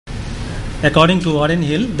According to Warren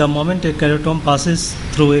Hill, the moment a keratome passes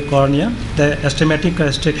through a cornea, the astigmatic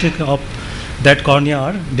characteristics of that cornea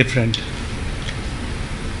are different.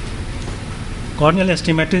 Corneal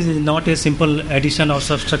astigmatism is not a simple addition or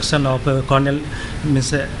subtraction of corneal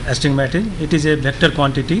astigmatism. It is a vector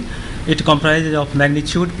quantity. It comprises of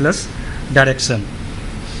magnitude plus direction.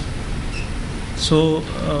 So,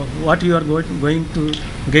 what you are going to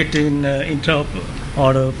get in intra-op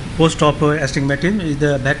or post-op astigmatism is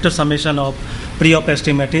the vector summation of pre-op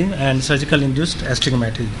astigmatism and surgical induced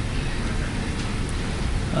astigmatism.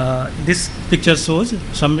 This picture shows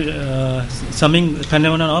summing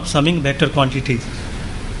phenomenon of summing vector quantities.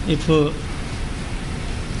 If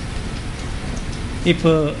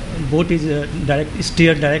boat is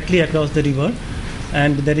steered directly across the river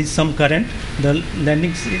and there is some current, the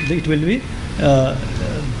landing it will be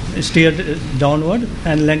steered downward,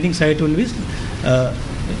 and landing site will be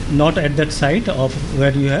not at that site of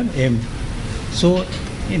where you have aimed. So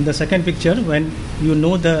in the second picture, when you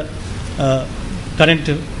know the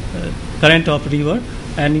current of river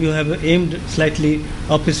and you have aimed slightly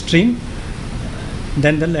upstream,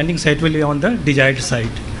 then the landing site will be on the desired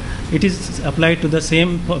site. It is applied to the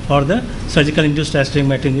same for the surgical induced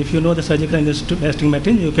astigmatism. If you know the surgical induced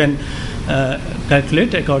astigmatism, you can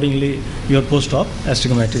calculate accordingly your post-op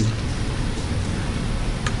astigmatism.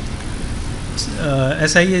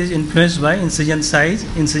 SIA is influenced by incision size,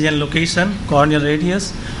 incision location, corneal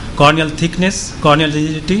radius, corneal thickness, corneal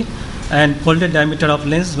rigidity, and folded diameter of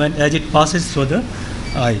lens as it passes through the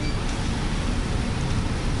eye.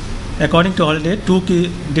 According to Holliday, two key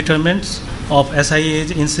determinants of SIA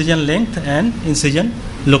is incision length and incision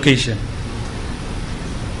location.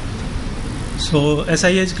 So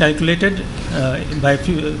SIA is calculated by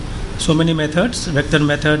so many methods: vector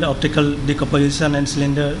method, optical decomposition, and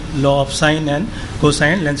cylinder law of sine and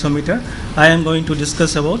cosine, lensometer. I am going to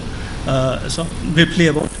discuss about briefly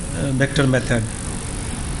about vector method.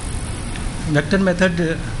 Vector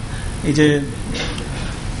method is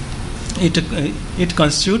it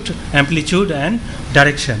constitutes amplitude and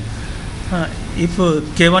direction. If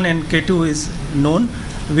K1 and K2 is known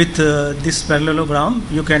with this parallelogram,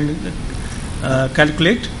 you can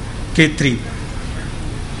calculate K3.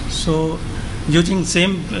 So using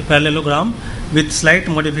same parallelogram with slight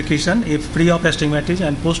modification, if pre-op astigmatism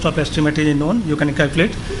and post-op astigmatism is known, you can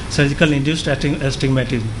calculate surgical induced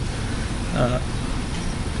astigmatism.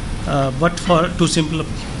 But to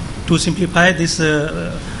simplify this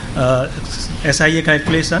SIA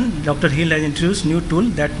calculation, Dr. Hill has introduced new tool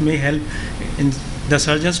that may help in the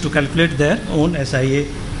surgeons to calculate their own SIA.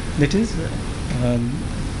 That is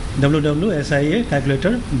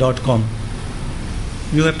www.siacalculator.com.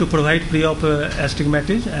 You have to provide pre-op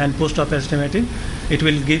astigmatism and post-op astigmatism. It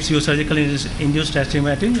will give you surgical induced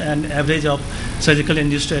astigmatism, and average of surgical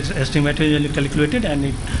induced astigmatism will be calculated,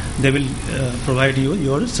 and they will provide you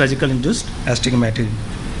your surgical induced astigmatism.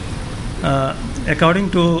 According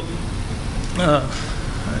to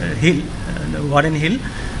Warren Hill,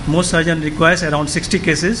 most surgeons requires around 60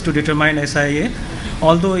 cases to determine SIA.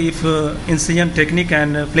 Although if incision technique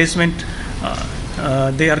and placement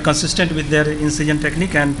they are consistent with their incision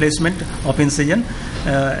technique and placement of incision,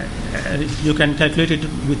 you can calculate it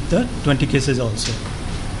with the 20 cases also.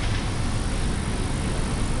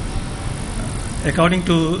 According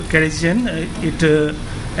to Karagian,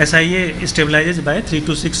 SIA stabilizes by 3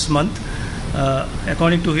 to 6 months.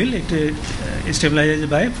 According to Hill, it stabilizes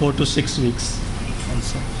by 4 to 6 weeks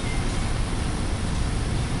also.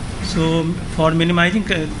 So for minimizing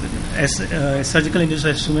surgical induced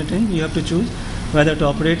astigmatism, you have to choose whether to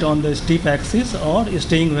operate on the steep axis or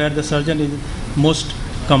staying where the surgeon is most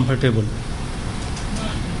comfortable.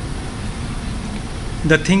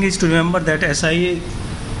 The thing is to remember that SIA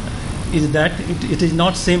is that it is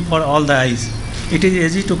not same for all the eyes. It is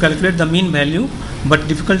easy to calculate the mean value, but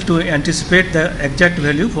difficult to anticipate the exact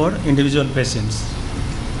value for individual patients.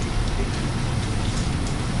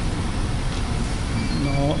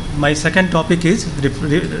 Now, my second topic is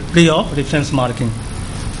pre-op reference marking.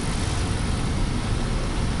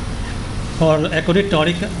 For accurate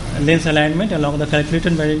toric lens alignment along the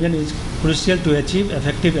calculated meridian is crucial to achieve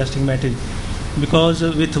effective astigmatism, because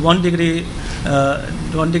with 1 degree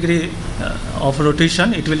of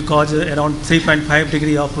rotation, it will cause around 3.5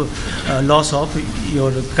 degree of loss of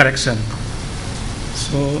your correction.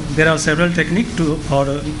 So there are several techniques for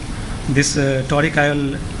this toric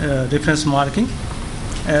IOL reference marking.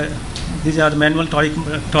 These are manual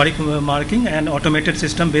toric marking and automated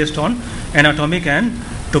system based on anatomic and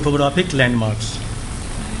topographic landmarks.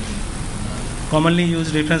 Commonly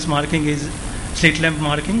used reference marking is slit lamp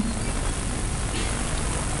marking.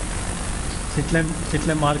 slit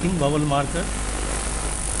lamp marking, bubble marker.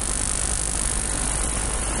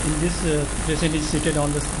 In this, patient is seated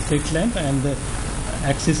on the slit lamp, and the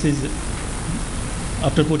axis is,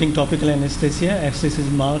 after putting topical anesthesia, axis is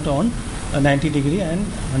marked on 90 degree and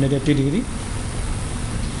 180 degree.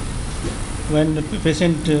 When the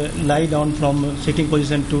patient lie down from sitting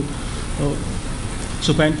position to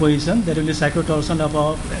supine position, there will be cyclotorsion of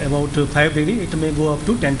about 5 degree. It may go up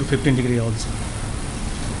to 10 to 15 degree also.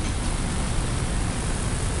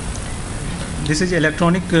 This is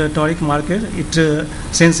electronic toric marker. It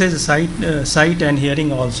senses sight and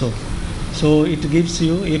hearing also. So it gives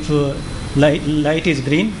you, if light is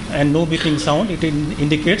green and no beeping sound, it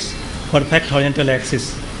indicates perfect horizontal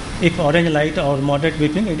axis. If orange light or moderate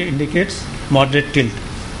beeping, it indicates moderate tilt.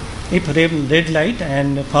 If red light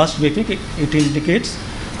and fast beeping, it indicates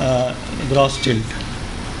gross tilt.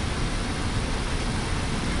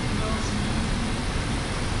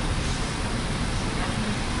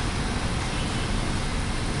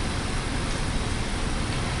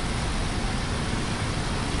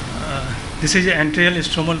 This is anterior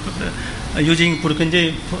stromal using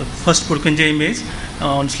Purkinje, first Purkinje image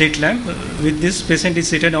on slit lamp. With this, patient is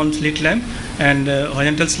seated on slit lamp, and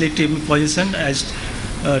horizontal slit position as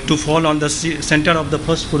to fall on the center of the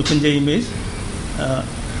first Purkinje image.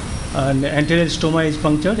 And anterior stoma is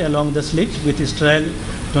punctured along the slit with sterile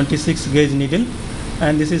 26 gauge needle.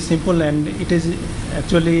 And this is simple, and it is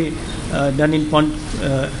actually done in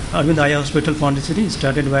Arvind Eye Hospital, Pondicherry,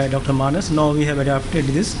 started by Dr. Manas. Now we have adapted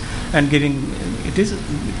this and it is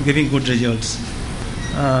giving good results.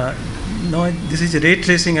 Now this is ray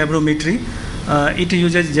tracing abrometry. It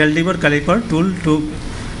uses gel lever caliper tool to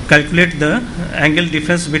calculate the angle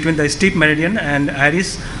difference between the steep meridian and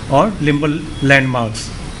iris or limbal landmarks.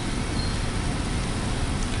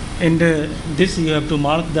 In this, you have to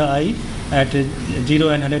mark the eye at 0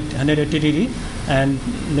 and 180 degree, and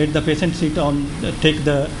let the patient sit on, take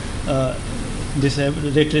the this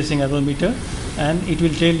ray tracing abrometer, and it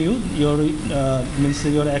will tell you your means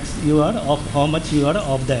you are of how much you are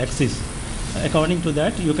off the axis. According to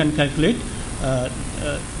that, you can calculate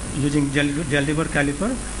using gel lever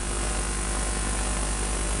caliper.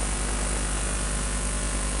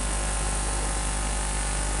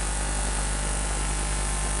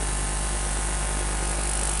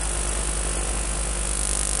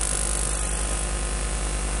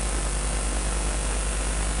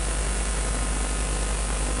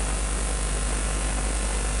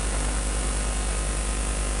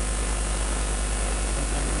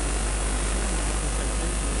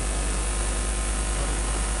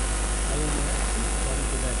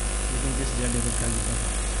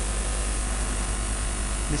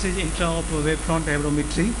 This is intra-op wavefront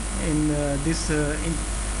abrometry. In this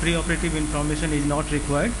preoperative information is not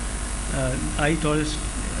required. Eye torus,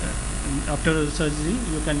 after surgery,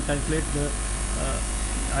 you can calculate the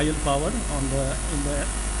IL power in the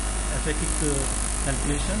aphakic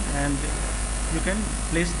calculation, and you can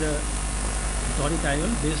place the toric IL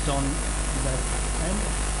based on that. And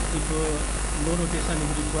if no rotation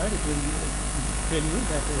is required, it will tell you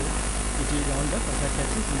that it is on the perfect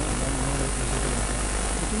axis, no rotation.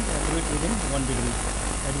 It is accurate within 1 degree.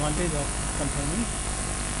 Advantage of confirming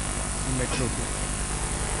in metropia.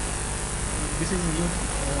 This is new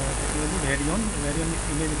technology, Varion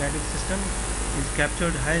image guided system. Is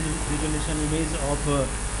captured high resolution image of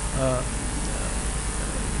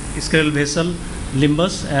scleral vessel,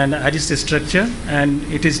 limbus and iris structure, and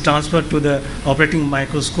it is transferred to the operating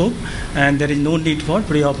microscope, and there is no need for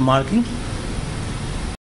pre-op marking.